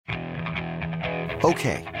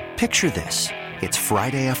Okay, picture this. It's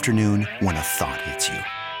Friday afternoon when a thought hits you.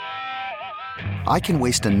 I can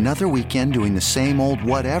waste another weekend doing the same old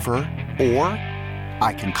whatever, or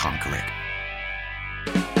I can conquer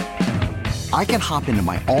it. I can hop into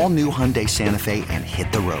my all-new Hyundai Santa Fe and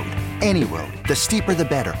hit the road. Any road. The steeper, the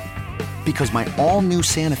better. Because my all-new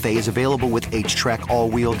Santa Fe is available with H-Track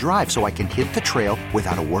all-wheel drive, so I can hit the trail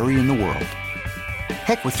without a worry in the world.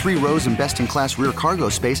 Heck, with 3 rows and best-in-class rear cargo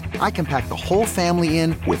space, I can pack the whole family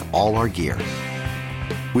in with all our gear.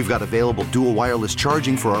 We've got available dual wireless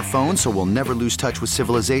charging for our phones, so we'll never lose touch with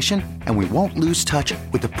civilization, and we won't lose touch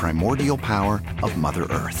with the primordial power of Mother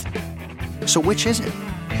Earth. So which is it?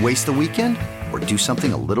 Waste the weekend or do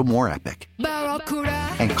something a little more epic?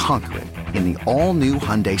 And conquer it in the all-new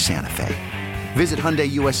Hyundai Santa Fe. Visit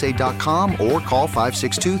HyundaiUSA.com or call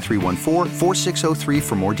 562-314-4603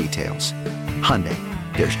 for more details. Hyundai,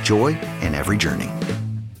 there's joy in every journey.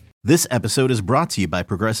 This episode is brought to you by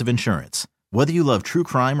Progressive Insurance. Whether you love true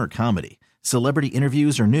crime or comedy, celebrity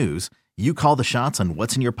interviews or news, you call the shots on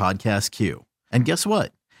what's in your podcast queue. And guess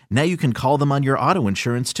what? Now you can call them on your auto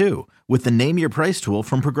insurance too with the Name Your Price tool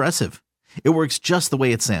from Progressive. It works just the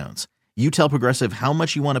way it sounds. You tell Progressive how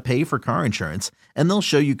much you want to pay for car insurance, and they'll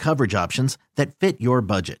show you coverage options that fit your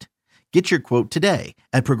budget. Get your quote today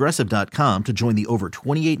at Progressive.com to join the over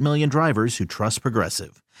 28 million drivers who trust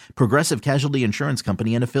Progressive. Progressive Casualty Insurance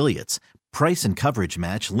Company and Affiliates. Price and coverage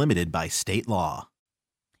match limited by state law.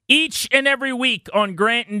 Each and every week on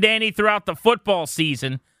Grant and Danny throughout the football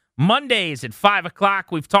season, Mondays at 5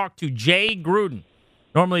 o'clock, we've talked to Jay Gruden,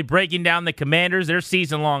 normally breaking down the Commanders. Their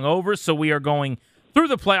season long over, so we are going through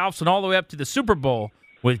the playoffs and all the way up to the Super Bowl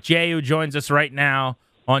with Jay, who joins us right now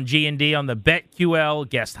on G&D on the BetQL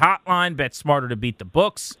guest hotline. Bet smarter to beat the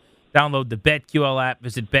books. Download the BetQL app.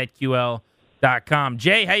 Visit BetQL.com.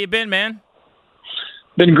 Jay, how you been, man?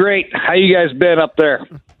 Been great. How you guys been up there?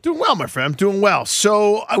 Doing well, my friend. Doing well.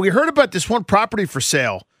 So we heard about this one property for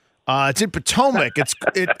sale. It's in Potomac.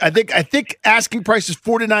 I think asking price is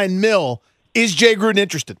 $49 million. Is Jay Gruden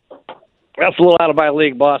interested? That's a little out of my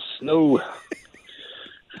league, boss. No,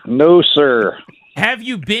 sir. Have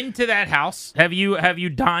you been to that house? Have you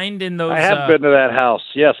dined in those? I have been to that house.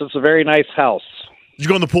 Yes, it's a very nice house. Did you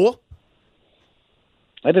go in the pool?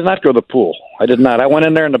 I did not go to the pool. I did not. I went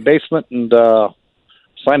in there in the basement and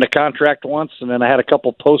signed a contract once, and then I had a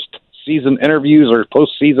couple post-season interviews or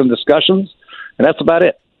post-season discussions, and that's about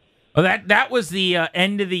it. Oh, that was the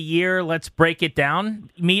end of the year, let's break it down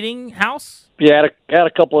meeting house? Yeah, I had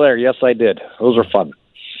a couple there. Yes, I did. Those were fun.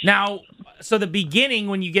 Now, so the beginning,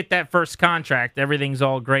 when you get that first contract, everything's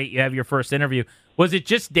all great. You have your first interview. Was it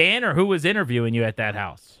just Dan, or who was interviewing you at that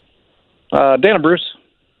house? Dan and Bruce.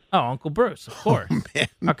 Oh, Uncle Bruce, of course. Oh,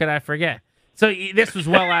 how could I forget? So this was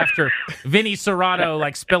well after Vinny Serrato,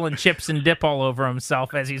 like spilling chips and dip all over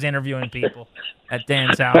himself as he's interviewing people at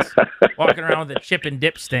Dan's house, walking around with a chip and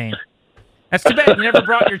dip stain. That's too bad you never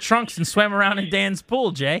brought your trunks and swam around in Dan's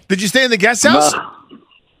pool, Jay. Did you stay in the guest house?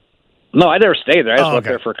 No, I never stayed there. I just went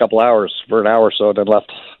there for a couple hours, for an hour or so, and then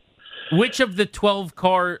left. Which of the 12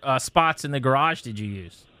 car spots in the garage did you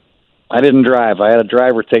use? I didn't drive. I had a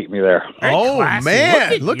driver take me there. Oh, classy.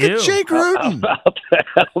 man. Look at Jay Gruden. About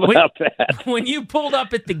that. When you pulled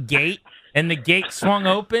up at the gate and the gate swung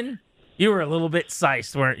open, you were a little bit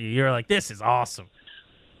sized, weren't you? You were like, this is awesome.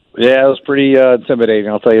 Yeah, it was pretty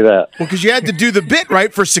intimidating, I'll tell you that. Well, because you had to do the bit,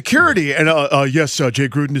 right, for security. And, yes, Jay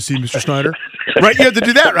Gruden to see Mr. Snyder. Right? You had to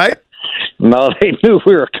do that, right? No, they knew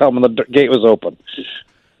we were coming. The gate was open.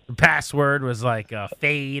 The password was like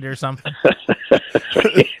fade or something.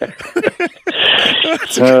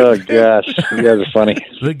 Oh, gosh. You guys are funny.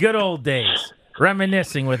 The good old days.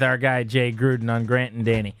 Reminiscing with our guy Jay Gruden on Grant and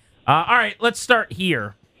Danny. All right, let's start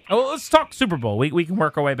here. Let's talk Super Bowl. We can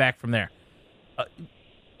work our way back from there.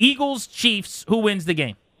 Eagles, Chiefs, who wins the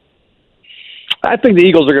game? I think the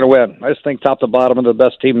Eagles are going to win. I just think top to bottom of the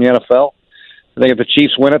best team in the NFL. I think if the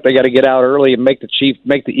Chiefs win it, they got to get out early and make the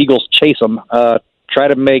Eagles chase them. Try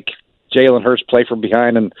to make Jalen Hurts play from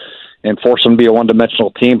behind and force them to be a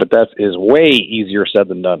one-dimensional team, but that is way easier said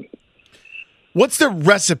than done. What's the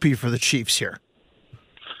recipe for the Chiefs here?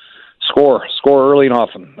 Score early and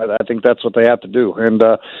often. I think that's what they have to do. And,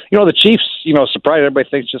 the Chiefs, surprised everybody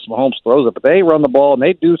thinks just Mahomes throws it, but they run the ball and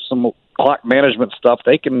they do some clock management stuff.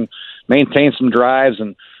 They can maintain some drives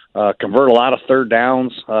and convert a lot of third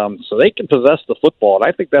downs. So they can possess the football. And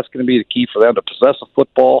I think that's going to be the key for them, to possess the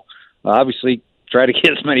football. Obviously, try to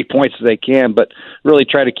get as many points as they can, but really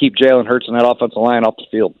try to keep Jalen Hurts and that offensive line off the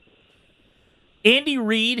field. Andy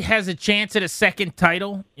Reid has a chance at a second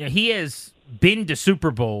title. He has been to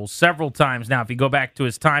Super Bowls several times now. If you go back to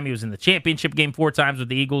his time, he was in the championship game 4 times with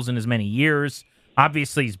the Eagles in as many years.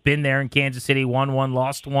 Obviously, he's been there in Kansas City, won one,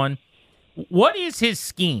 lost one. What is his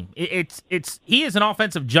scheme? He is an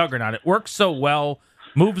offensive juggernaut. It works so well,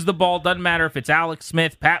 moves the ball. Doesn't matter if it's Alex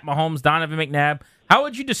Smith, Pat Mahomes, Donovan McNabb. How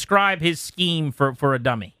would you describe his scheme for a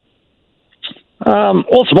dummy? Well,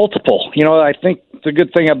 it's multiple. I think the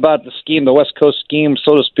good thing about the scheme, the West Coast scheme,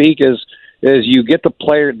 so to speak, is you get the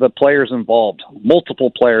players involved,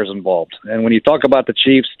 multiple players involved. And when you talk about the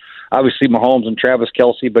Chiefs, obviously Mahomes and Travis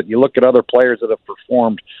Kelce, but you look at other players that have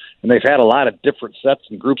performed, and they've had a lot of different sets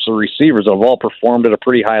and groups of receivers that have all performed at a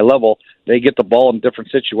pretty high level. They get the ball in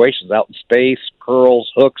different situations, out in space,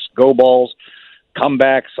 curls, hooks, go balls,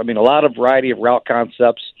 comebacks. I mean, a lot of variety of route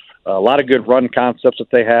concepts, a lot of good run concepts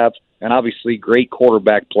that they have, and obviously great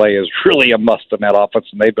quarterback play is really a must in that offense,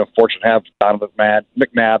 and they've been fortunate to have Donovan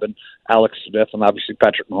McNabb and Alex Smith and obviously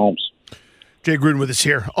Patrick Mahomes. Jay Gruden with us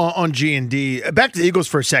here on G&D. Back to the Eagles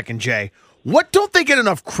for a second, Jay. What don't they get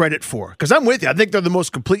enough credit for? Because I'm with you. I think they're the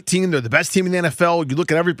most complete team. They're the best team in the NFL. You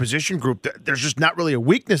look at every position group, there's just not really a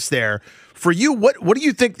weakness there. For you, what do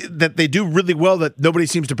you think that they do really well that nobody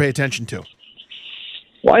seems to pay attention to?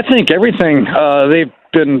 Well, I think everything they've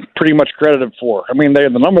been pretty much credited for. I mean, they're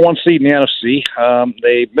the number one seed in the NFC.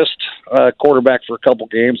 They missed quarterback for a couple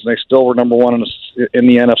games, and they still were number one in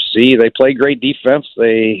the NFC. They play great defense.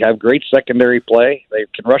 They have great secondary play. They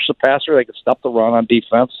can rush the passer. They can stop the run on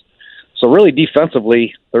defense. So really,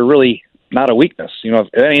 defensively, they're really not a weakness.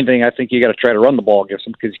 If anything, I think you got to try to run the ball against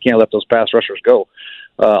them because you can't let those pass rushers go.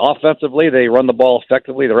 Offensively, they run the ball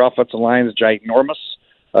effectively. Their offensive line is ginormous.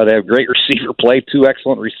 They have great receiver play, two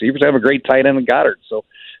excellent receivers. They have a great tight end in Goddard. So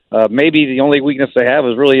maybe the only weakness they have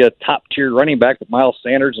is really a top-tier running back with Miles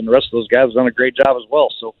Sanders, and the rest of those guys have done a great job as well.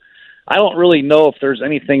 So I don't really know if there's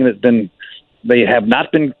anything they have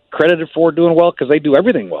not been credited for doing well because they do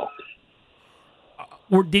everything well.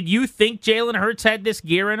 Or did you think Jalen Hurts had this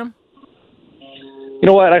gear in him? You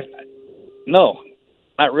know what? No,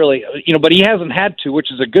 not really. But he hasn't had to,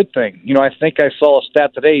 which is a good thing. I think I saw a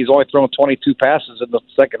stat today. He's only thrown 22 passes in the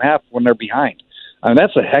second half when they're behind. I mean,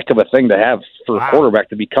 that's a heck of a thing to have for a quarterback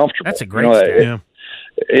to be comfortable. That's a great stat.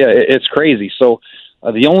 It's crazy. So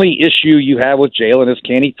the only issue you have with Jalen is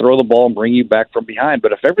can he throw the ball and bring you back from behind?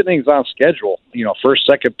 But if everything's on schedule, first,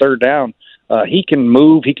 second, third down, he can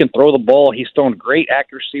move. He can throw the ball. He's thrown great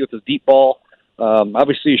accuracy with his deep ball.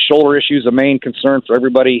 Obviously, his shoulder issue is a main concern for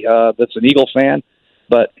everybody that's an Eagle fan.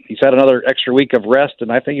 But he's had another extra week of rest,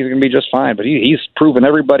 and I think he's going to be just fine. But he's proven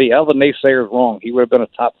everybody, all the naysayers, wrong. He would have been a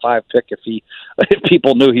top 5 pick if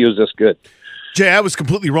people knew he was this good. Jay, I was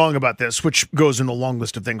completely wrong about this, which goes in the long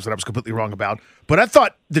list of things that I was completely wrong about. But I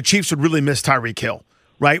thought the Chiefs would really miss Tyreek Hill,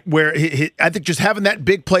 right? Where I think just having that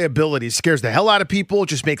big playability scares the hell out of people,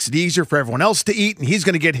 just makes it easier for everyone else to eat, and he's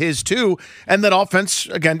going to get his too. And that offense,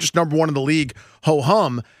 again, just number one in the league,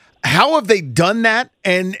 ho-hum. How have they done that?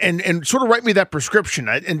 And sort of write me that prescription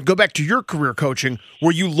and go back to your career coaching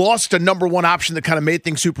where you lost a number one option that kind of made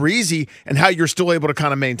things super easy and how you're still able to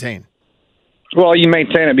kind of maintain. Well, you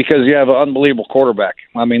maintain it because you have an unbelievable quarterback.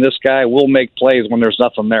 I mean, this guy will make plays when there's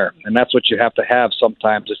nothing there, and that's what you have to have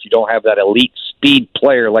sometimes if you don't have that elite speed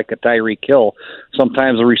player like a Tyreek Hill.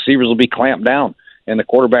 Sometimes the receivers will be clamped down, and the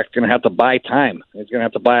quarterback's going to have to buy time. He's going to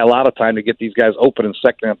have to buy a lot of time to get these guys open in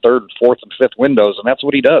second and third and fourth and fifth windows, and that's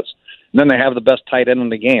what he does. And then they have the best tight end in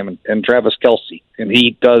the game, and Travis Kelce, and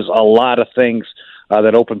he does a lot of things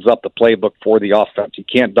that opens up the playbook for the offense. You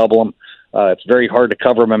can't double him. It's very hard to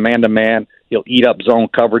cover him man-to-man. He'll eat up zone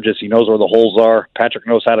coverages. He knows where the holes are. Patrick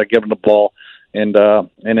knows how to give him the ball. And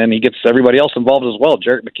then he gets everybody else involved as well.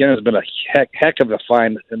 Jerick McKinnon has been a heck of a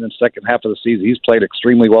find in the second half of the season. He's played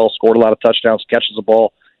extremely well, scored a lot of touchdowns, catches the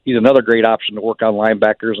ball. He's another great option to work on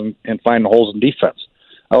linebackers and find the holes in defense.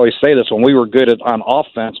 I always say this, when we were good on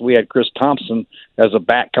offense, we had Chris Thompson as a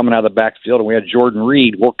back coming out of the backfield, and we had Jordan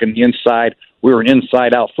Reed working the inside. We were an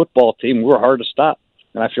inside-out football team. We were hard to stop,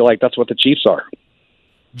 and I feel like that's what the Chiefs are.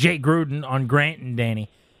 Jay Gruden on Grant and Danny.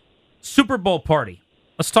 Super Bowl party.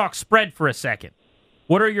 Let's talk spread for a second.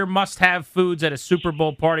 What are your must-have foods at a Super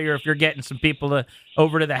Bowl party, or if you're getting some people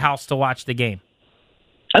over to the house to watch the game?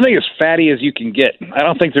 I think as fatty as you can get. I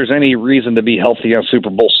don't think there's any reason to be healthy on Super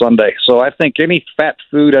Bowl Sunday. So I think any fat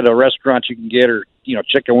food at a restaurant you can get, or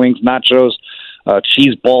chicken wings, nachos,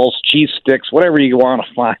 cheese balls, cheese sticks, whatever you want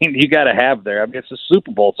to find, you got to have there. I mean, it's a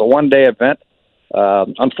Super Bowl. It's a one-day event.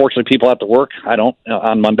 Unfortunately, people have to work. I don't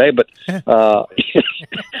on Monday, but a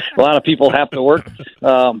lot of people have to work.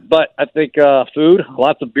 But I think food,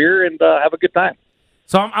 lots of beer, and have a good time.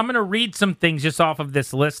 So I'm going to read some things just off of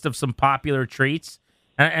this list of some popular treats,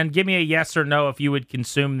 and give me a yes or no if you would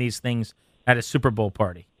consume these things at a Super Bowl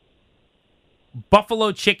party.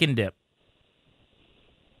 Buffalo chicken dip.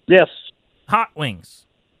 Yes. hot wings?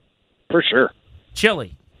 For sure.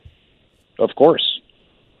 Chili. Of course.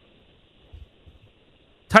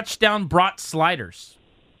 Touchdown brat sliders.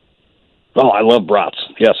 Oh, I love brats.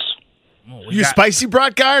 Yes. Oh, You a spicy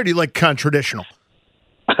brat guy, or do you like traditional?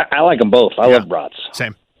 I like them both. I love brats.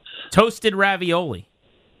 Same. Toasted ravioli.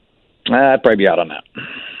 I'd probably be out on that.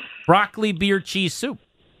 Broccoli beer cheese soup.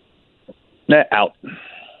 Nah, out.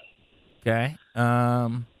 Okay.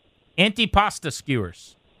 Antipasta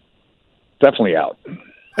skewers. Definitely out.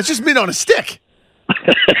 That's just meat on a stick.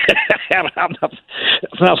 It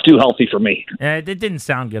sounds too healthy for me. It didn't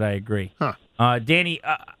sound good, I agree. Huh. Danny,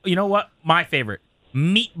 you know what? My favorite.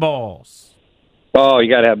 Meatballs. Oh, you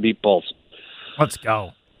got to have meatballs. Let's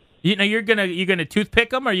go. You know, you're gonna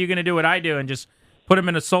toothpick them, or are you gonna do what I do and just put them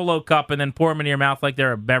in a Solo cup and then pour them into your mouth like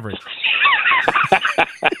they're a beverage?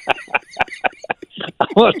 I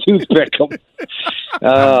want to toothpick them.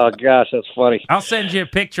 Oh gosh, that's funny. I'll send you a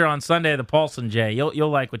picture on Sunday of the Paulson, Jay.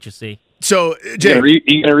 You'll like what you see. So, Jay,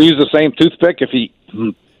 You gonna use the same toothpick if you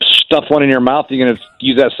stuff one in your mouth? You gonna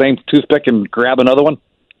use that same toothpick and grab another one?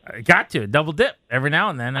 I got to double dip every now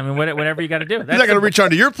and then. I mean, whatever you got to do. he's not going to reach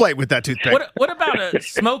onto your plate with that toothpick. What about a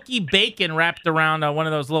smoky bacon wrapped around one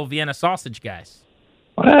of those little Vienna sausage guys?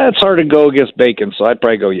 It's hard to go against bacon, so I'd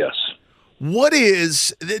probably go yes. What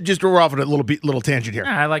is, just we're off on a little tangent here.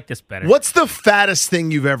 I like this better. What's the fattest thing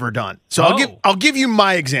you've ever done? So I'll give you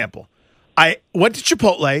my example. I went to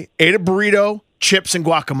Chipotle, ate a burrito, chips, and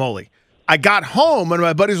guacamole. I got home and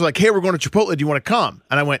my buddies were like, "Hey, we're going to Chipotle. Do you want to come?"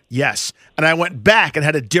 And I went, "Yes." And I went back and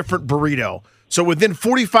had a different burrito. So within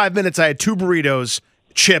 45 minutes, I had 2 burritos,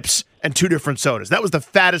 chips, and 2 different sodas. That was the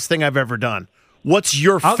fattest thing I've ever done. What's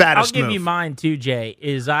your fattest I'll give move? you mine too, Jay.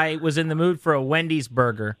 Is I was in the mood for a Wendy's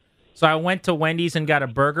burger. So I went to Wendy's and got a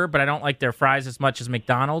burger, but I don't like their fries as much as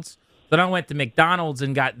McDonald's. Then I went to McDonald's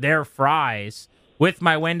and got their fries with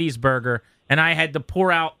my Wendy's burger, and I had to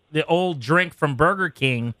pour out the old drink from Burger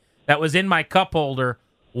King that was in my cup holder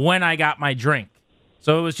when I got my drink.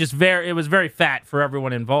 So it was just very fat for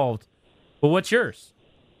everyone involved. But what's yours?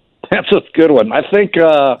 That's a good one. I think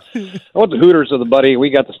I went to Hooters with a buddy.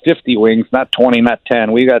 We got the 50 wings, not 20, not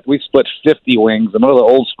 10. We split 50 wings, and one of the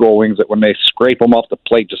old school wings that when they scrape them off the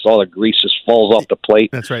plate, just all the grease just falls off the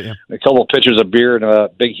plate. That's right, yeah. A couple of pitchers of beer and a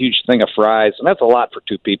big, huge thing of fries, and that's a lot for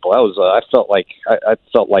 2 people. I felt like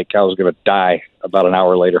I was going to die about an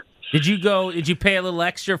hour later. Did you pay a little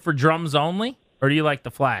extra for drums only, or do you like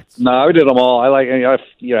the flats? No, we did them all. If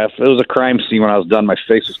it was a crime scene when I was done, my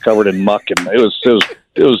face was covered in muck, and it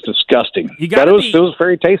was disgusting. But it was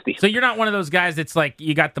very tasty. So you're not one of those guys that's like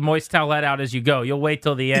you got the moist towelette out as you go. You'll wait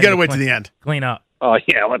till the end. You got to wait to the end. Clean up. Oh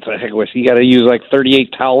yeah, what the heck? You got to use like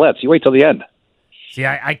 38 towelettes. You wait till the end. See,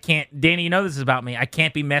 I can't. Danny, you know this is about me. I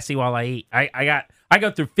can't be messy while I eat. I go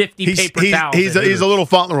through 50 paper towels. He's a little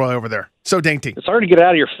Fauntleroy over there. So dainty. It's hard to get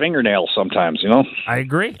out of your fingernails sometimes, you know? I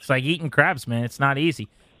agree. It's like eating crabs, man. It's not easy.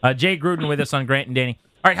 Jay Gruden with us on Grant and Danny.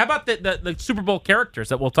 All right, how about the Super Bowl characters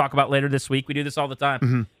that we'll talk about later this week? We do this all the time.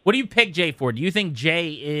 Mm-hmm. What do you pick Jay for? Do you think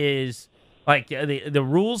Jay is like the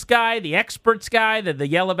rules guy, the experts guy, the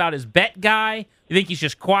yell about his bet guy? You think he's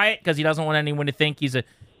just quiet because he doesn't want anyone to think he's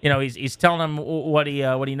he's telling him what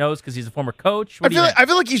he knows because he's a former coach? I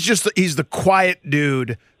feel like he's the quiet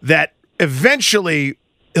dude that eventually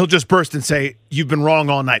he'll just burst and say, "You've been wrong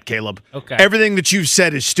all night, Caleb. Okay. Everything that you've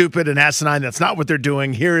said is stupid and asinine. That's not what they're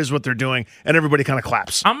doing. Here is what they're doing." And everybody kind of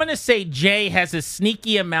claps. I'm going to say Jay has a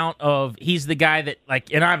sneaky amount of, he's the guy that,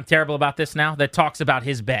 like, and I'm terrible about this now, that talks about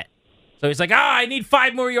his bet. So he's like, I need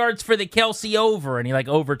 5 more yards for the Kelsey over. And he, like,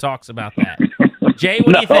 over talks about that. Jay,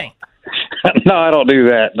 what do you think? No, I don't do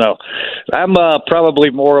that. No. I'm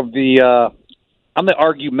probably more of I'm the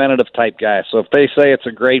argumentative type guy. So if they say it's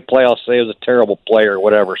a great play, I'll say it was a terrible play or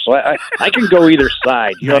whatever. So I can go either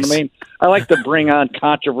side. You know what I mean? I like to bring on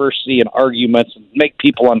controversy and arguments and make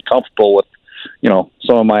people uncomfortable with,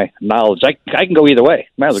 some of my knowledge. I can go either way.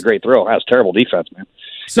 Man, that was a great throw. That was terrible defense, man.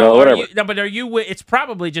 So whatever. Are you? It's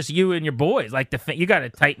probably just you and your boys. Like you got a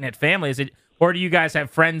tight-knit family. Is it, or do you guys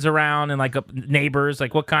have friends around and like neighbors?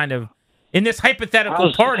 Like what kind of, in this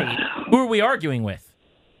hypothetical party, who are we arguing with?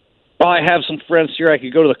 Well, I have some friends here. I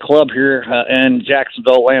could go to the club here in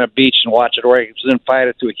Jacksonville, Atlanta Beach, and watch it, or I was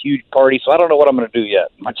invited to a huge party. So I don't know what I'm going to do yet.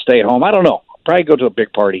 I might stay at home. I don't know. I'll probably go to a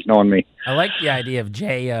big party, knowing me. I like the idea of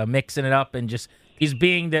Jay mixing it up and just he's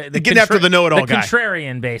being the getting after the know-it-all guy,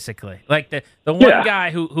 contrarian, basically, like the one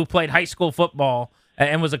guy who played high school football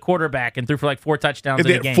and was a quarterback and threw for like 4 touchdowns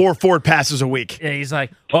in a game. 4 forward passes a week. Yeah, he's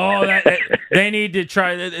like, they need to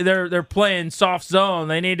try. They're playing soft zone.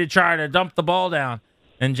 They need to try to dump the ball down.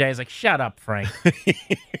 And Jay's like, shut up, Frank.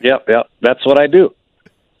 Yep. That's what I do.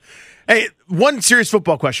 Hey, one serious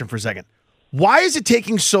football question for a second. Why is it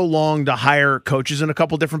taking so long to hire coaches in a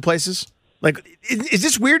couple different places? Like, is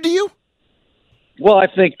this weird to you? Well, I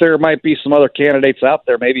think there might be some other candidates out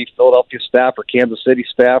there, maybe Philadelphia staff or Kansas City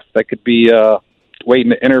staff that could be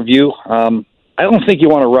waiting to interview. I don't think you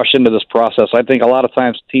want to rush into this process. I think a lot of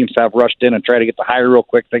times teams have rushed in and try to get the hire real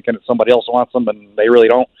quick, thinking that somebody else wants them, and they really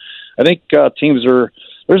don't. I think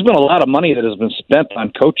there's been a lot of money that has been spent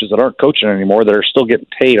on coaches that aren't coaching anymore that are still getting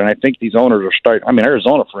paid, and I think these owners are starting. I mean,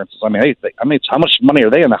 Arizona, for instance. How much money are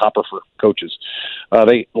they in the hopper for coaches?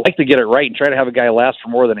 They like to get it right and try to have a guy last for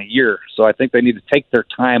more than a year. So I think they need to take their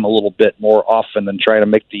time a little bit more often than try to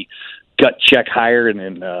make the gut check hire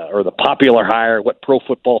or the popular hire, what Pro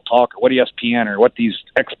Football Talk or what ESPN or what these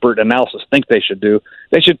expert analysis think they should do.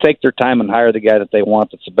 They should take their time and hire the guy that they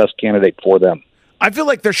want that's the best candidate for them. I feel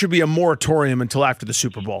like there should be a moratorium until after the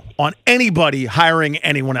Super Bowl on anybody hiring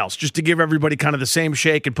anyone else, just to give everybody kind of the same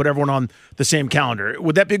shake and put everyone on the same calendar.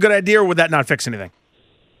 Would that be a good idea, or would that not fix anything?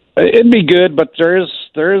 It'd be good, but there's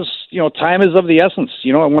time is of the essence.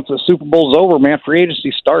 And once the Super Bowl's over, man, free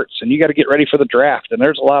agency starts, and you got to get ready for the draft. And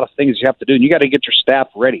there's a lot of things you have to do, and you got to get your staff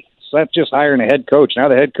ready. So that's just hiring a head coach. Now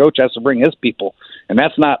the head coach has to bring his people, and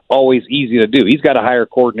that's not always easy to do. He's got to hire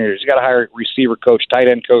coordinators. He's got to hire a receiver coach, tight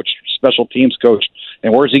end coach, special teams coach,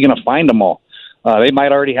 and where's he going to find them all? They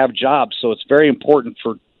might already have jobs, so it's very important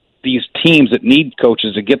for these teams that need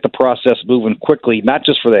coaches to get the process moving quickly, not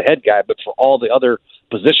just for the head guy, but for all the other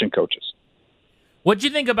position coaches. What'd you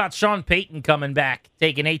think about Sean Payton coming back,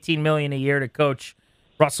 taking $18 million a year to coach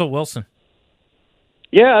Russell Wilson?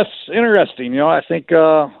 Yeah, it's interesting. I think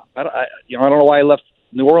I don't know why he left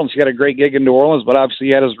New Orleans. He had a great gig in New Orleans, but obviously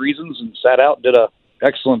he had his reasons and sat out and did a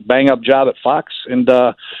excellent bang-up job at Fox, and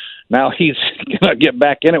now he's going to get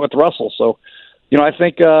back in it with Russell. So, I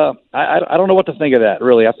think I don't know what to think of that,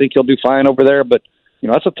 really. I think he'll do fine over there, but,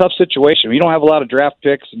 that's a tough situation. You don't have a lot of draft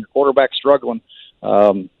picks and your quarterback's struggling.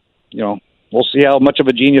 We'll see how much of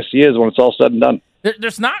a genius he is when it's all said and done.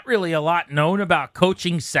 There's not really a lot known about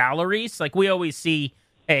coaching salaries. Like, we always see,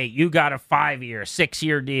 hey, you got a 5-year,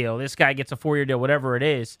 6-year deal. This guy gets a 4-year deal, whatever it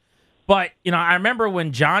is. But, I remember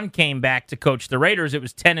when John came back to coach the Raiders, it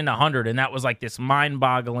was 10 and 100, and that was like this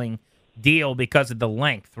mind-boggling deal because of the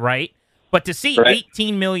length, right? But to see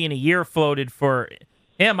 $18 million a year floated for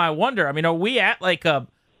him, I wonder, are we at like a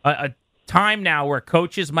time now where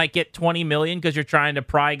coaches might get $20 million because you're trying to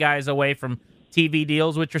pry guys away from TV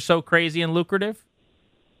deals, which are so crazy and lucrative?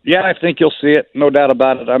 Yeah, I think you'll see it, no doubt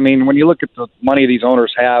about it. When you look at the money these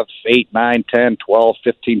owners have, 8, 9, 10, 12,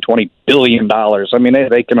 15, $20 billion,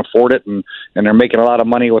 they can afford it, and they're making a lot of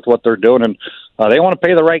money with what they're doing, and they want to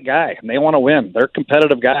pay the right guy, and they want to win. They're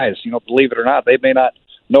competitive guys. Believe it or not, they may not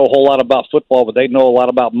know a whole lot about football, but they know a lot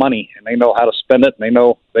about money, and they know how to spend it, and they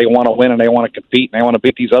know they want to win, and they want to compete, and they want to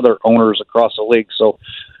beat these other owners across the league. So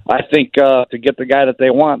I think to get the guy that they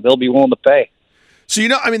want, they'll be willing to pay. So,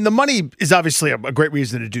 the money is obviously a great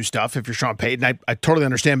reason to do stuff if you're Sean Payton. I totally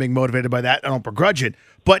understand being motivated by that. I don't begrudge it.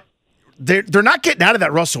 But they're not getting out of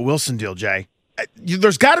that Russell Wilson deal, Jay.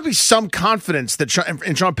 There's got to be some confidence that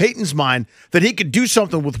in Sean Payton's mind that he could do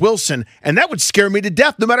something with Wilson, and that would scare me to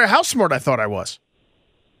death no matter how smart I thought I was.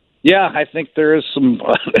 Yeah, I think there is some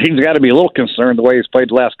he's got to be a little concerned the way he's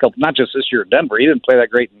played the last couple, not just this year at Denver. He didn't play that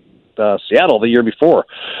great in Seattle the year before.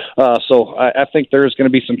 So I think there's going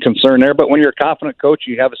to be some concern there. But when you're a confident coach,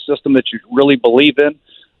 you have a system that you really believe in,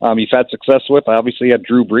 you've had success with. Obviously, you had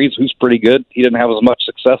Drew Brees, who's pretty good. He didn't have as much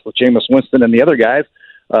success with Jameis Winston and the other guys,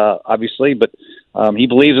 obviously. But he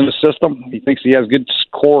believes in the system. He thinks he has good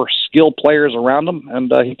core skill players around him,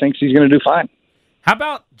 and he thinks he's going to do fine. How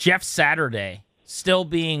about Jeff Saturday still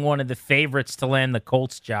being one of the favorites to land the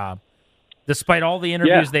Colts job, despite all the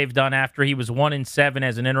interviews they've done after he was 1-7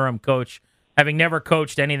 as an interim coach, having never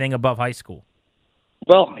coached anything above high school?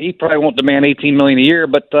 Well, he probably won't demand $18 million a year,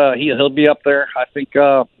 but he'll be up there. I think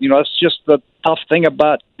that's just the tough thing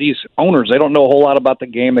about these owners. They don't know a whole lot about the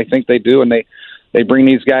game. They think they do, and they bring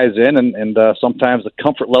these guys in, and sometimes the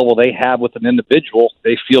comfort level they have with an individual,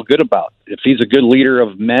 they feel good about. If he's a good leader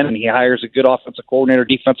of men and he hires a good offensive coordinator,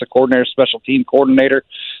 defensive coordinator, special team coordinator,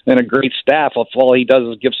 and a great staff, if all he does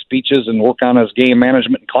is give speeches and work on his game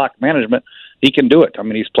management and clock management, he can do it.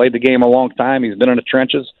 He's played the game a long time. He's been in the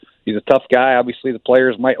trenches. He's a tough guy. Obviously, the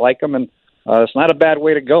players might like him, and it's not a bad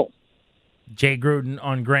way to go. Jay Gruden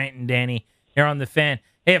on Grant and Danny here on The Fan.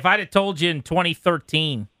 Hey, if I'd have told you in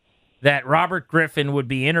 2013 that Robert Griffin would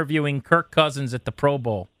be interviewing Kirk Cousins at the Pro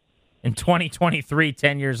Bowl in 2023,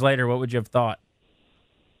 10 years later, what would you have thought?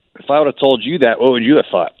 If I would have told you that, what would you have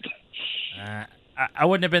thought? I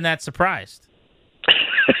wouldn't have been that surprised.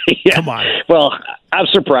 Yeah. Come on. Well, I'm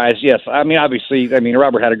surprised. Yes, I mean, obviously,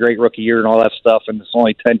 Robert had a great rookie year and all that stuff, and it's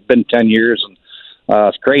only been 10 years, and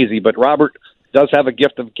it's crazy. But Robert does have a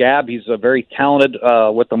gift of gab. He's very talented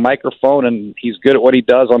with the microphone, and he's good at what he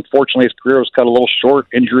does. Unfortunately, his career was cut a little short.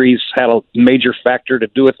 Injuries had a major factor to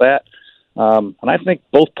do with that, and I think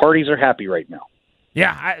both parties are happy right now.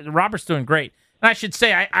 Yeah, Robert's doing great. And I should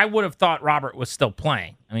say, I would have thought Robert was still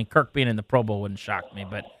playing. I mean, Kirk being in the Pro Bowl wouldn't shock me,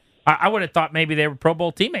 but I would have thought maybe they were Pro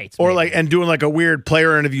Bowl teammates. Or maybe. and doing a weird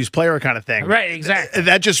player interviews player kind of thing. Right, exactly.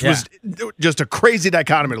 That just was just a crazy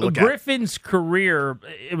dichotomy to look at. Griffin's career,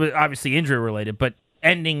 it was obviously injury related, but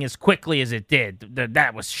ending as quickly as it did,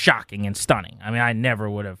 that was shocking and stunning. I mean, I never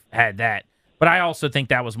would have had that. But I also think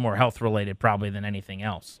that was more health related probably than anything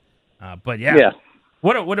else. But yeah.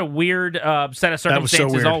 What a weird set of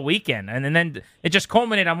circumstances all weekend. And then it just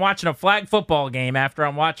culminated. I'm watching a flag football game after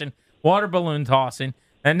I'm watching water balloon tossing.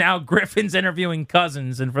 And now Griffin's interviewing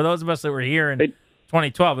Cousins. And for those of us that were here in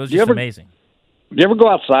 2012, it was just amazing. Do you ever go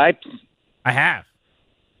outside? I have.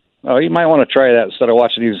 Oh, you might want to try that instead of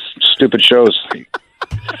watching these stupid shows.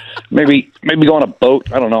 maybe go on a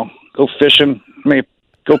boat. I don't know. Go fishing. Maybe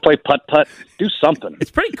go play putt-putt. Do something. It's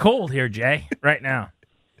pretty cold here, Jay, right now.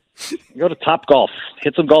 Go to Top Golf.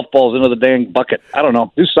 Hit some golf balls into the dang bucket. I don't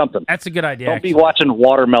know. Do something. That's a good idea. Don't be watching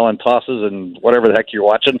watermelon tosses and whatever the heck you're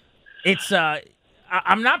watching. It's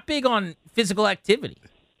I'm not big on physical activity.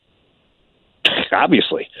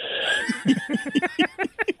 Obviously.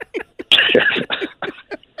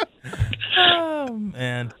 Oh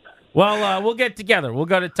man. Well, we'll get together. We'll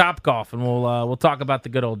go to Top Golf and we'll talk about the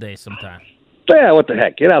good old days sometime. Yeah, what the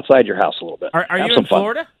heck? Get outside your house a little bit. Are you in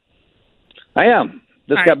Florida? I am.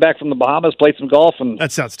 Just got back from the Bahamas, played some golf, and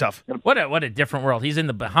that sounds tough. What a different world. He's in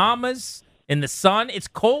the Bahamas in the sun. It's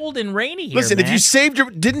cold and rainy here. Listen, man. if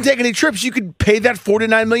you didn't take any trips, you could pay that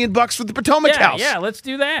 $49 million for the Potomac house. Yeah, let's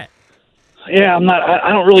do that. Yeah, I'm not.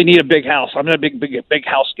 I don't really need a big house. I'm not a big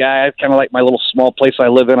house guy. I kind of like my little small place I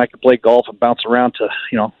live in. I can play golf and bounce around to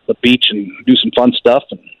the beach and do some fun stuff.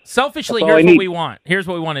 And selfishly, here's what we want. Here's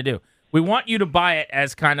what we want to do. We want you to buy it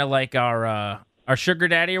as kind of like our sugar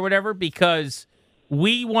daddy or whatever, because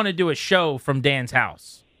we want to do a show from Dan's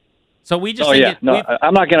house. So we just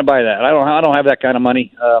I'm not going to buy that. I don't have that kind of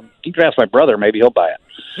money. You can ask my brother. Maybe he'll buy it.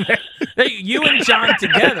 You and John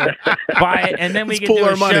together buy it, and then we can do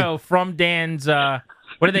a show from Dan's. What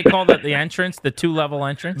do they call the entrance? The 2-level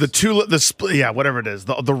entrance. Whatever it is.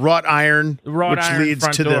 The wrought iron, which leads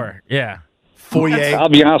front to door. the foyer. I'll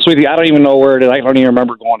be honest with you. I don't even know where it is. I don't even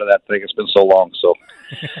remember going to that thing. It's been so long. So,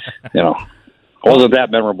 it wasn't that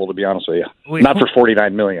memorable, to be honest with you. Not for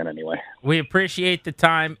 $49 million, anyway. We appreciate the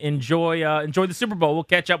time. Enjoy the Super Bowl. We'll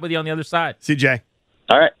catch up with you on the other side. See you, Jay.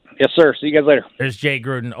 All right. Yes, sir. See you guys later. There's Jay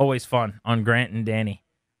Gruden. Always fun on Grant and Danny.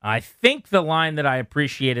 I think the line that I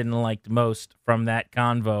appreciated and liked most from that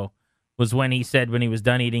convo was when he said when he was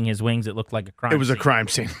done eating his wings, it looked like a crime scene. It was a crime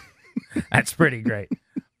scene. That's pretty great.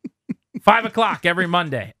 5 o'clock every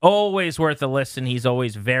Monday. Always worth a listen. He's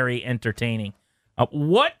always very entertaining.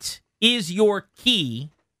 What is your key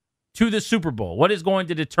to the Super Bowl? What is going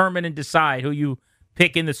to determine and decide who you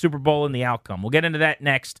pick in the Super Bowl and the outcome? We'll get into that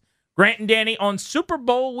next. Grant and Danny on Super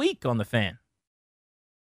Bowl week on The Fan.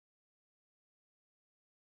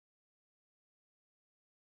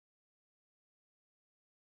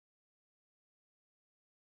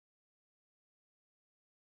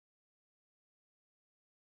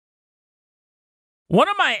 One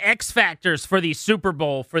of my X factors for the Super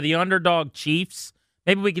Bowl for the underdog Chiefs,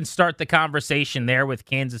 maybe we can start the conversation there with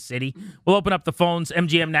Kansas City. We'll open up the phones.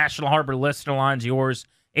 MGM National Harbor listener line's yours,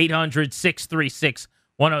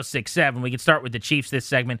 800-636-1067. We can start with the Chiefs this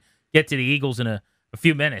segment, get to the Eagles in a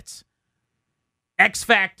few minutes. X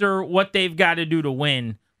factor, what they've got to do to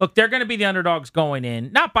win. Look, they're going to be the underdogs going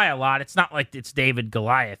in, not by a lot. It's not like it's David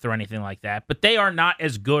Goliath or anything like that, but they are not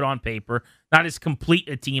as good on paper, not as complete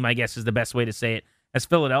a team, I guess is the best way to say it, as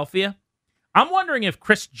Philadelphia. I'm wondering if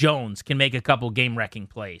Chris Jones can make a couple game-wrecking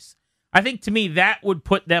plays. I think, to me, that would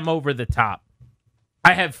put them over the top.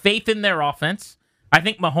 I have faith in their offense. I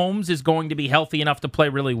think Mahomes is going to be healthy enough to play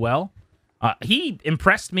really well. He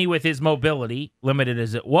impressed me with his mobility, limited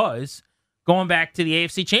as it was, going back to the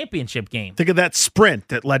AFC Championship game. Think of that sprint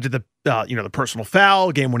that led to the personal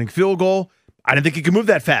foul, game-winning field goal. I didn't think he could move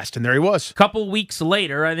that fast, and there he was. A couple weeks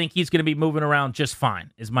later, I think he's going to be moving around just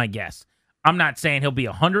fine, is my guess. I'm not saying he'll be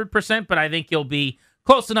 100%, but I think he'll be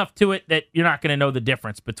close enough to it that you're not going to know the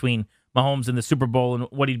difference between Mahomes and the Super Bowl and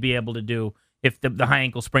what he'd be able to do if the high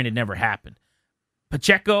ankle sprain had never happened.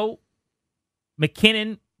 Pacheco,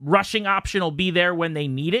 McKinnon, rushing option will be there when they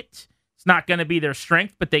need it. It's not going to be their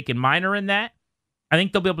strength, but they can minor in that. I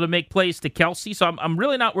think they'll be able to make plays to Kelsey, so I'm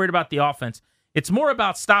really not worried about the offense. It's more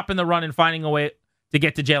about stopping the run and finding a way to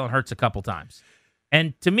get to Jalen Hurts a couple times.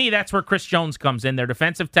 And to me, that's where Chris Jones comes in, their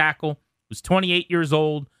defensive tackle, who's 28 years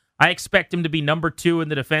old. I expect him to be number 2 in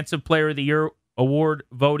the Defensive Player of the Year award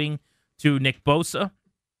voting to Nick Bosa.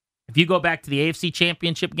 If you go back to the AFC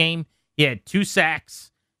Championship game, he had 2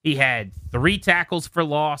 sacks. He had 3 tackles for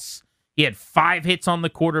loss. He had 5 hits on the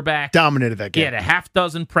quarterback. Dominated that game. He had a half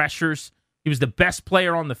dozen pressures. He was the best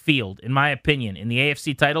player on the field, in my opinion, in the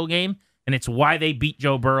AFC title game, and it's why they beat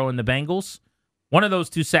Joe Burrow and the Bengals. One of those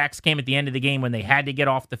 2 sacks came at the end of the game when they had to get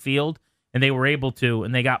off the field, and they were able to,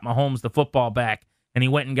 and they got Mahomes the football back, and he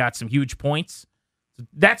went and got some huge points. So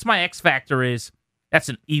that's my X factor is that's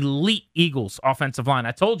an elite Eagles offensive line.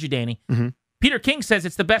 I told you, Danny. Mm-hmm. Peter King says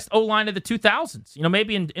it's the best O-line of the 2000s,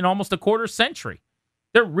 maybe in almost a quarter century.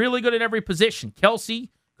 They're really good at every position.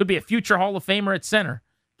 Kelsey could be a future Hall of Famer at center.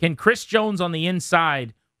 Can Chris Jones on the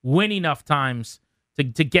inside win enough times to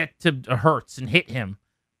get to Hurts and hit him?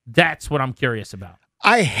 That's what I'm curious about.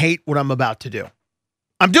 I hate what I'm about to do.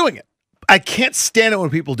 I'm doing it. I can't stand it when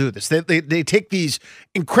people do this. They take these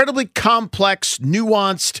incredibly complex,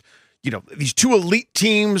 nuanced, these 2 elite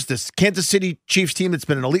teams, this Kansas City Chiefs team that's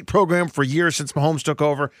been an elite program for years since Mahomes took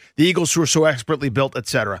over, the Eagles who are so expertly built,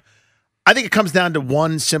 etc. I think it comes down to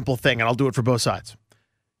one simple thing, and I'll do it for both sides.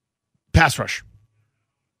 Pass rush.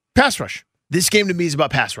 Pass rush. This game to me is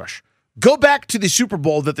about pass rush. Go back to the Super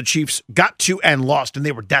Bowl that the Chiefs got to and lost, and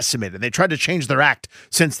they were decimated. They tried to change their act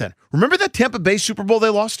since then. Remember that Tampa Bay Super Bowl they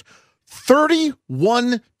lost?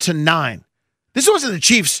 31-9. This wasn't the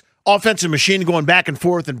Chiefs' offensive machine going back and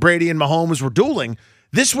forth, and Brady and Mahomes were dueling.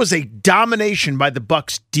 This was a domination by the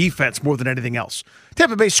Bucs defense more than anything else.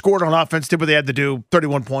 Tampa Bay scored on offense, did what they had to do,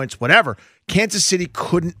 31 points, whatever. Kansas City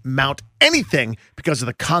couldn't mount anything because of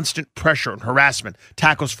the constant pressure and harassment,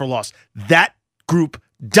 tackles for loss. That group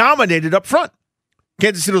dominated up front.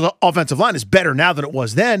 Kansas City's offensive line is better now than it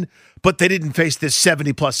was then, but they didn't face this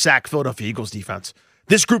 70-plus sack Philadelphia Eagles defense.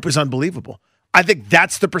 This group is unbelievable. I think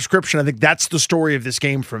that's the prescription. I think that's the story of this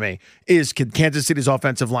game for me, is can Kansas City's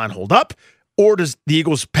offensive line hold up, or does the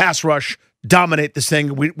Eagles' pass rush dominate this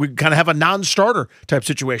thing? We kind of have a non-starter type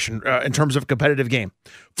situation in terms of a competitive game.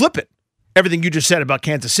 Flip it. Everything you just said about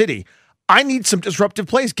Kansas City, I need some disruptive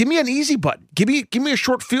plays. Give me an easy button. Give me a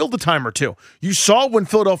short field time or 2. You saw when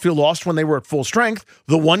Philadelphia lost when they were at full strength,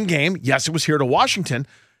 the one game, yes, it was here to Washington,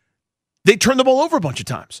 they turned the ball over a bunch of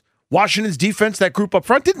times. Washington's defense, that group up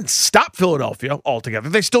front, didn't stop Philadelphia altogether.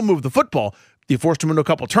 They still moved the football. You forced them into a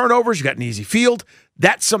couple turnovers. You got an easy field.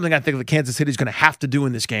 That's something I think that Kansas City is going to have to do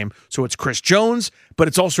in this game. So it's Chris Jones, but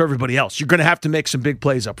it's also everybody else. You're going to have to make some big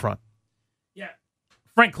plays up front. Yeah.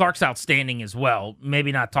 Frank Clark's outstanding as well.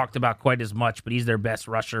 Maybe not talked about quite as much, but he's their best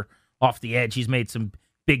rusher off the edge. He's made some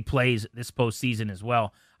big plays this postseason as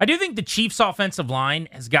well. I do think the Chiefs' offensive line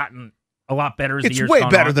has gotten a lot better as the years gone on.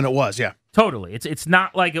 It's way better than it was, yeah. Totally. It's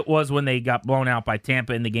not like it was when they got blown out by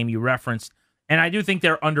Tampa in the game you referenced. And I do think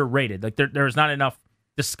they're underrated. Like there's not enough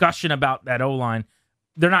discussion about that O-line.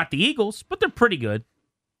 They're not the Eagles, but they're pretty good.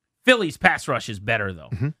 Philly's pass rush is better, though.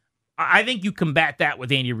 Mm-hmm. I think you combat that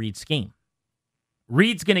with Andy Reid's scheme.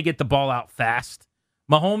 Reid's going to get the ball out fast.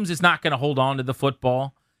 Mahomes is not going to hold on to the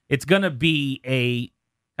football. It's going to be a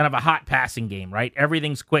kind of a hot passing game, right?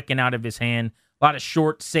 Everything's quick and out of his hand. A lot of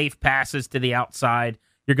short, safe passes to the outside.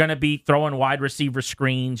 You're going to be throwing wide receiver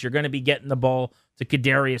screens. You're going to be getting the ball to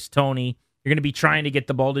Kadarius Toney. You're going to be trying to get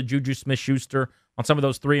the ball to Juju Smith-Schuster on some of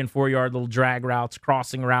those 3- and 4-yard little drag routes,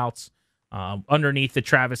 crossing routes, underneath the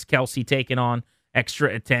Travis Kelce taking on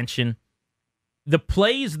extra attention. The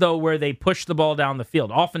plays, though, where they push the ball down the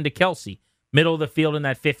field, often to Kelce, middle of the field in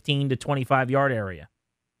that 15 to 25-yard area,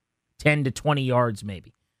 10 to 20 yards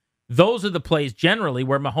maybe. Those are the plays generally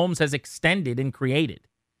where Mahomes has extended and created.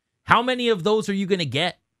 How many of those are you going to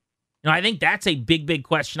get? I think that's a big, big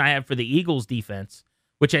question I have for the Eagles defense,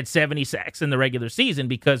 which had 70 sacks in the regular season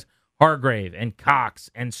because Hargrave and Cox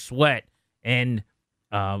and Sweat and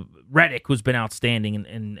Reddick, who's been outstanding,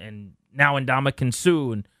 and now Ndamukong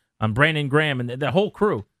Suh and Brandon Graham and the whole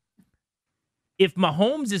crew. If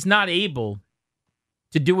Mahomes is not able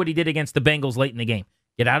to do what he did against the Bengals late in the game,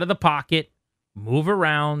 get out of the pocket, move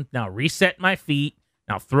around, now reset my feet,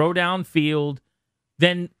 now throw downfield,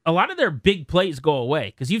 then a lot of their big plays go away.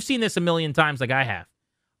 Because you've seen this a million times like I have.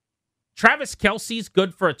 Travis Kelce's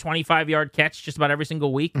good for a 25-yard catch just about every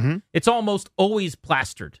single week. Mm-hmm. It's almost always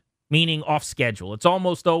plastered, meaning off schedule. It's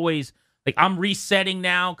almost always like I'm resetting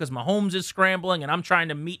now because Mahomes is scrambling and I'm trying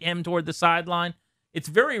to meet him toward the sideline. It's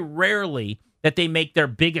very rarely that they make their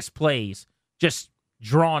biggest plays just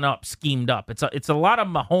drawn up, schemed up. It's a lot of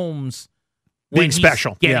Mahomes when being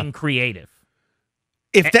special, he's getting creative.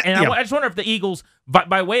 I just wonder if the Eagles,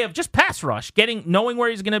 by way of just pass rush, knowing where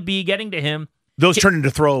he's going to be, getting to him, those turn into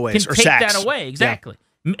throwaways or take sacks. that away. Exactly.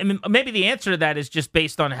 Yeah. Maybe the answer to that is just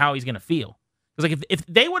based on how he's going to feel. Because like if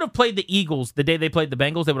they would have played the Eagles the day they played the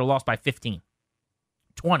Bengals, they would have lost by 15,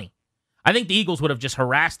 20. I think the Eagles would have just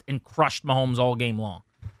harassed and crushed Mahomes all game long.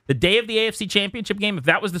 The day of the AFC Championship game, if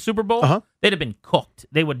that was the Super Bowl, they'd have been cooked.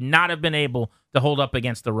 They would not have been able to hold up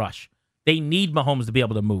against the rush. They need Mahomes to be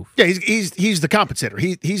able to move. Yeah, he's the compensator.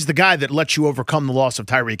 He's the guy that lets you overcome the loss of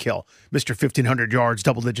Tyreek Hill, Mr. 1,500 yards,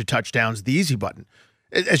 double-digit touchdowns, the easy button.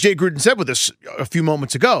 As Jay Gruden said with us a few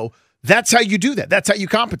moments ago, that's how you do that. That's how you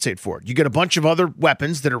compensate for it. You get a bunch of other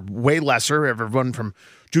weapons that are way lesser, everyone from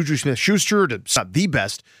Juju Smith-Schuster to not the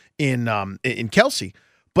best in Kelsey.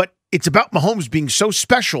 But it's about Mahomes being so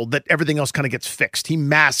special that everything else kind of gets fixed. He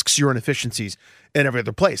masks your inefficiencies in every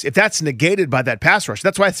other place. If that's negated by that pass rush,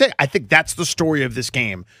 that's why I think that's the story of this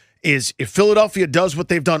game, is if Philadelphia does what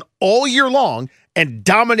they've done all year long and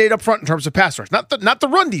dominate up front in terms of pass rush, not the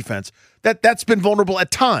run defense, that's been vulnerable at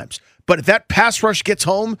times. But if that pass rush gets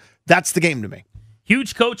home, that's the game to me.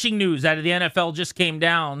 Huge coaching news out of the NFL just came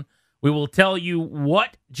down. We will tell you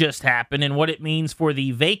what just happened and what it means for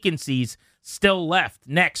the vacancies still left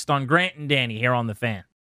next on Grant and Danny here on The Fan.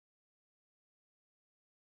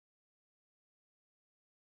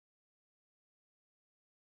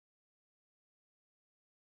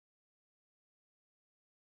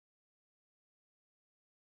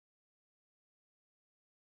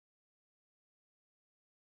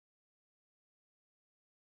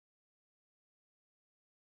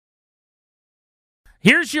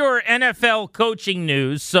 Here's your NFL coaching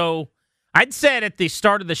news. So I'd said at the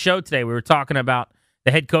start of the show today, we were talking about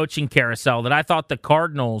the head coaching carousel, that I thought the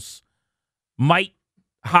Cardinals might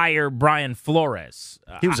hire Brian Flores.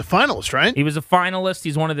 He was a finalist, right? He was a finalist.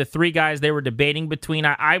 He's one of the three guys they were debating between.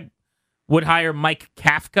 I would hire Mike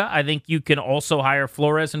Kafka. I think you can also hire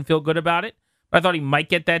Flores and feel good about it. But I thought he might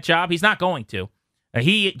get that job. He's not going to.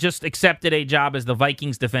 He just accepted a job as the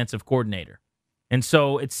Vikings defensive coordinator. And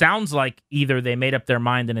so it sounds like either they made up their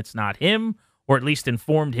mind and it's not him, or at least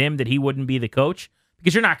informed him that he wouldn't be the coach,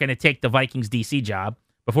 because you're not going to take the Vikings DC job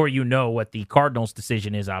before you know what the Cardinals'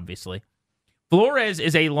 decision is, obviously. Flores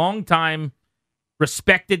is a longtime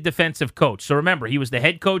respected defensive coach. So remember, he was the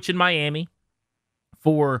head coach in Miami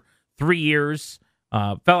for 3 years,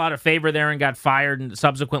 fell out of favor there and got fired, and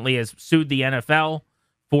subsequently has sued the NFL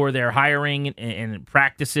for their hiring and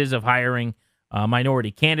practices of hiring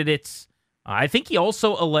minority candidates. I think he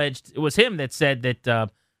also alleged, it was him that said that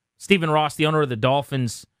Stephen Ross, the owner of the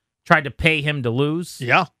Dolphins, tried to pay him to lose.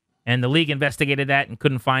 Yeah. And the league investigated that and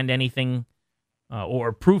couldn't find anything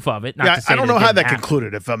or proof of it. I don't know how that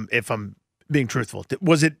concluded, if I'm being truthful.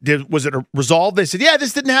 Was it resolved? They said, yeah,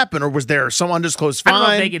 this didn't happen, or was there some undisclosed fine? I don't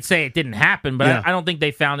know if they could say it didn't happen, but I don't think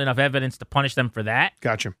they found enough evidence to punish them for that.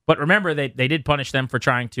 Gotcha. But remember, they did punish them for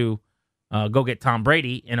trying to go get Tom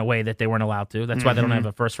Brady in a way that they weren't allowed to. That's why they don't have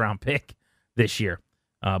a first-round pick this year.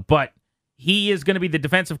 But he is going to be the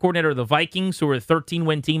defensive coordinator of the Vikings, who are a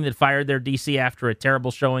 13-win team that fired their DC after a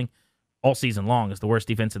terrible showing all season long as the worst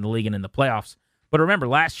defense in the league and in the playoffs. But remember,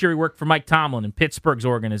 last year he worked for Mike Tomlin in Pittsburgh's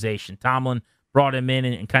organization. Tomlin brought him in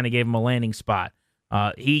and kind of gave him a landing spot.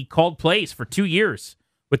 He called plays for 2 years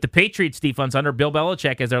with the Patriots defense under Bill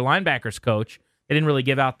Belichick as their linebackers coach. They didn't really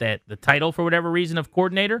give out the title for whatever reason of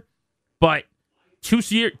coordinator, but 2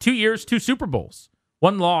 years, 2 Super Bowls.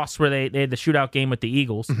 One loss where they had the shootout game with the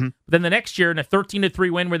Eagles. Mm-hmm. But then the next year in a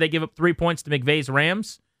 13-3 win where they give up 3 points to McVay's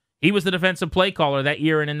Rams, he was the defensive play caller that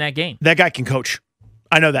year and in that game. That guy can coach.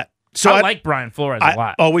 I know that. So I like Brian Flores a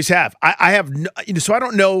lot. Always have. I have, so I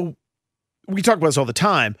don't know. We talk about this all the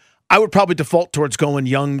time. I would probably default towards going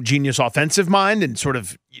young, genius, offensive mind and sort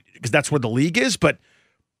of, because that's where the league is. But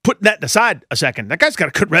putting that aside a second, that guy's got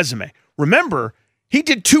a good resume. Remember, he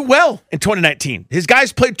did too well in 2019. His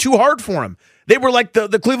guys played too hard for him. They were like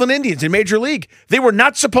the Cleveland Indians in Major League. They were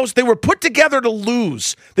put together to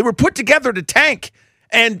lose. They were put together to tank.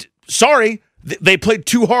 And sorry, they played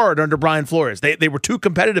too hard under Brian Flores. They were too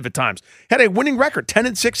competitive at times. Had a winning record,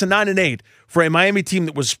 10-6 and 9-8 for a Miami team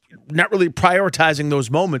that was not really prioritizing those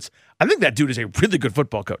moments. I think that dude is a really good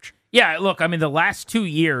football coach. Yeah, look, I mean, the last 2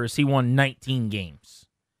 years he won 19 games.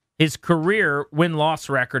 His career win-loss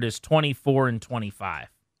record is 24-25.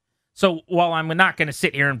 So while I'm not going to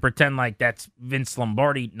sit here and pretend like that's Vince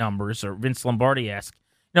Lombardi numbers or Vince Lombardi-esque,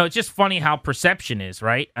 it's just funny how perception is,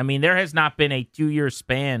 right? I mean, there has not been a 2-year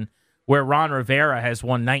span where Ron Rivera has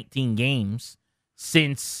won 19 games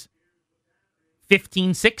since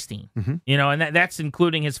 15-16, and that's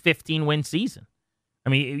including his 15-win season. I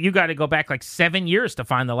mean, you got to go back like 7 years to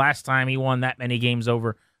find the last time he won that many games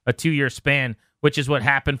over a 2-year span which is what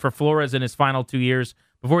happened for Flores in his final 2 years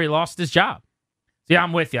before he lost his job. See,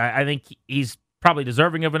 I'm with you. I think he's probably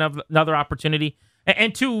deserving of another opportunity.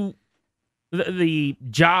 And two, the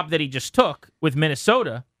job that he just took with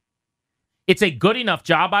Minnesota, it's a good enough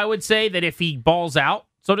job, I would say, that if he balls out,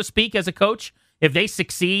 so to speak, as a coach, if they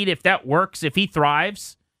succeed, if that works, if he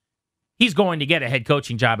thrives, he's going to get a head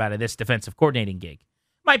coaching job out of this defensive coordinating gig.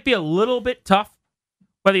 Might be a little bit tough,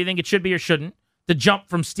 whether you think it should be or shouldn't, to jump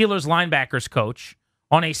from Steelers linebackers coach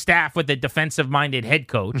on a staff with a defensive-minded head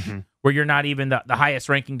coach, where you're not even the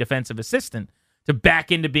highest-ranking defensive assistant, to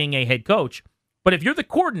back into being a head coach. But if you're the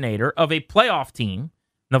coordinator of a playoff team,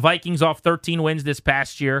 the Vikings off 13 wins this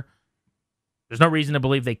past year, there's no reason to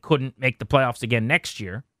believe they couldn't make the playoffs again next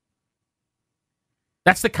year.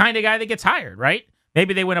 That's the kind of guy that gets hired, right?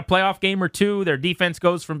 Maybe they win a playoff game or two. Their defense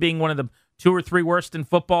goes from being one of the 2 or 3 worst in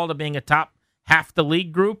football to being a top half the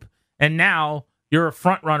league group. And now you're a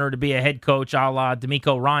front runner to be a head coach a la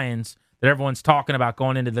DeMeco Ryans that everyone's talking about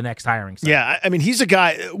going into the next hiring cycle. Yeah, I mean, he's a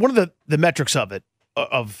guy, one of the metrics of it,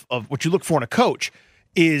 of what you look for in a coach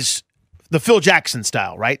is the Phil Jackson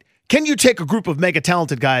style, right? Can you take a group of mega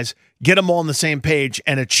talented guys, get them all on the same page,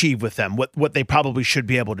 and achieve with them what they probably should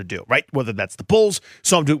be able to do, right? Whether that's the Bulls,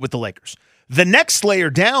 some do it with the Lakers. The next layer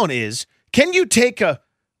down is, can you take a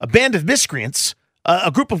band of miscreants,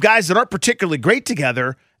 a group of guys that aren't particularly great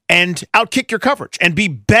together, and outkick your coverage and be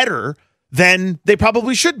better than they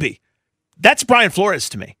probably should be? That's Brian Flores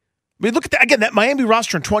to me. I mean, look at that. Again, that Miami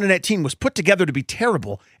roster in 2019 was put together to be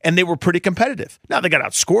terrible, and they were pretty competitive. Now, they got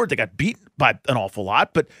outscored. They got beat by an awful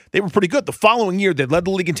lot, but they were pretty good. The following year, they led the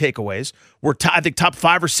league in takeaways, were, I think, top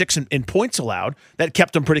 5 or 6 in points allowed. That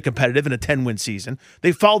kept them pretty competitive in a 10-win season.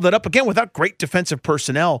 They followed that up, again, without great defensive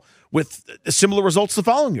personnel with similar results the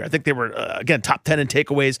following year. I think they were, again, top 10 in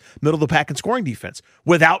takeaways, middle of the pack in scoring defense,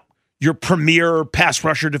 without your premier pass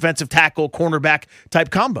rusher, defensive tackle, cornerback type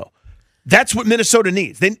combo. That's what Minnesota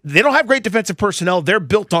needs. They don't have great defensive personnel. They're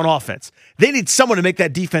built on offense. They need someone to make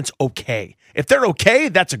that defense okay. If they're okay,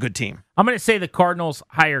 that's a good team. I'm going to say the Cardinals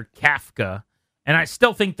hire Kafka, and I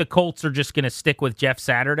still think the Colts are just going to stick with Jeff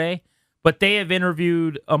Saturday. But they have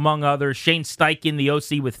interviewed, among others, Shane Steichen, the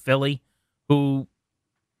OC with Philly, who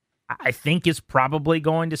I think is probably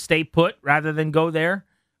going to stay put rather than go there.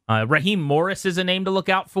 Raheem Morris is a name to look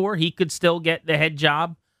out for. He could still get the head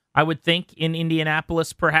job, I would think, in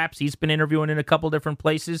Indianapolis, perhaps. He's been interviewing in a couple different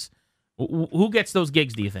places. Who gets those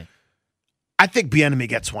gigs, do you think? I think Bieniemy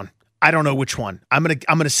gets one. I don't know which one. I'm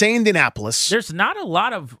gonna say Indianapolis. There's not a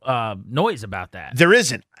lot of noise about that. There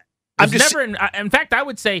isn't. In fact, I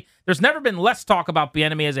would say there's never been less talk about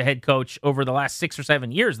Bieniemy as a head coach over the last 6 or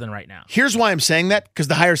 7 years than right now. Here's why I'm saying that, because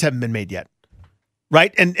the hires haven't been made yet,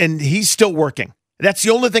 right? And he's still working. That's the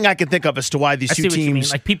only thing I can think of as to why these two teams. You mean.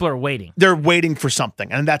 Like, people are waiting. They're waiting for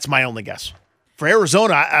something, and that's my only guess. For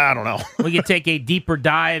Arizona, I don't know. We can take a deeper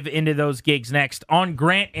dive into those gigs next on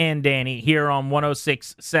Grant and Danny here on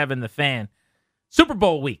 106.7 The Fan. Super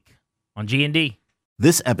Bowl week on G&D.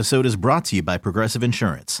 This episode is brought to you by Progressive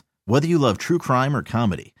Insurance. Whether you love true crime or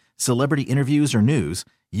comedy, celebrity interviews or news,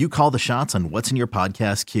 you call the shots on what's in your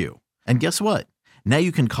podcast queue. And guess what? Now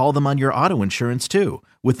you can call them on your auto insurance too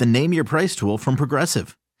with the Name Your Price tool from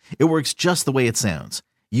Progressive. It works just the way it sounds.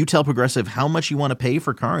 You tell Progressive how much you want to pay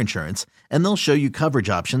for car insurance, and they'll show you coverage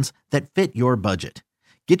options that fit your budget.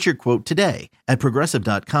 Get your quote today at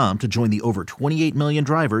Progressive.com to join the over 28 million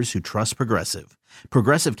drivers who trust Progressive.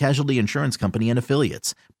 Progressive Casualty Insurance Company and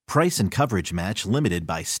Affiliates. Price and coverage match limited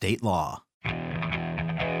by state law.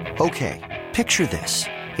 Okay, picture this.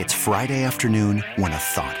 It's Friday afternoon when a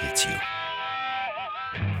thought hits you.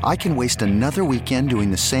 I can waste another weekend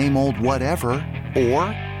doing the same old whatever, or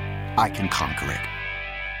I can conquer it.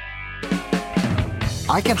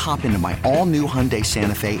 I can hop into my all-new Hyundai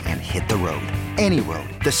Santa Fe and hit the road. Any road.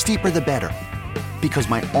 The steeper, the better. Because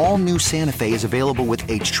my all-new Santa Fe is available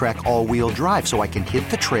with H-Track all-wheel drive, so I can hit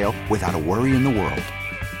the trail without a worry in the world.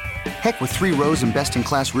 Heck, with 3 rows and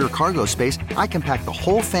best-in-class rear cargo space, I can pack the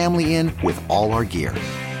whole family in with all our gear.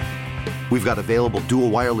 We've got available dual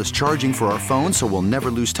wireless charging for our phones, so we'll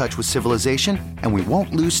never lose touch with civilization, and we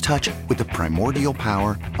won't lose touch with the primordial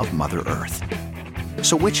power of Mother Earth.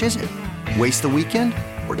 So which is it? Waste the weekend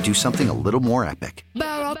or do something a little more epic?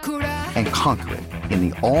 And conquer it in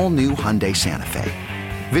the all-new Hyundai Santa Fe.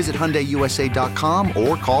 Visit HyundaiUSA.com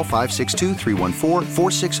or call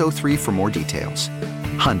 562-314-4603 for more details.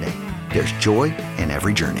 Hyundai, there's joy in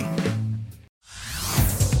every journey.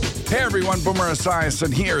 Hey everyone, Boomer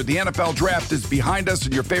Esiason here. The NFL draft is behind us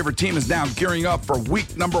and your favorite team is now gearing up for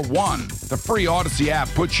week number 1. The free Odyssey app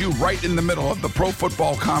puts you right in the middle of the pro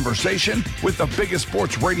football conversation with the biggest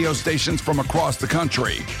sports radio stations from across the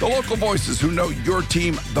country. The local voices who know your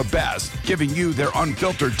team the best, giving you their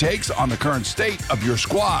unfiltered takes on the current state of your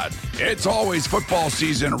squad. It's always football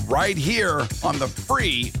season right here on the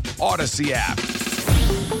free Odyssey app.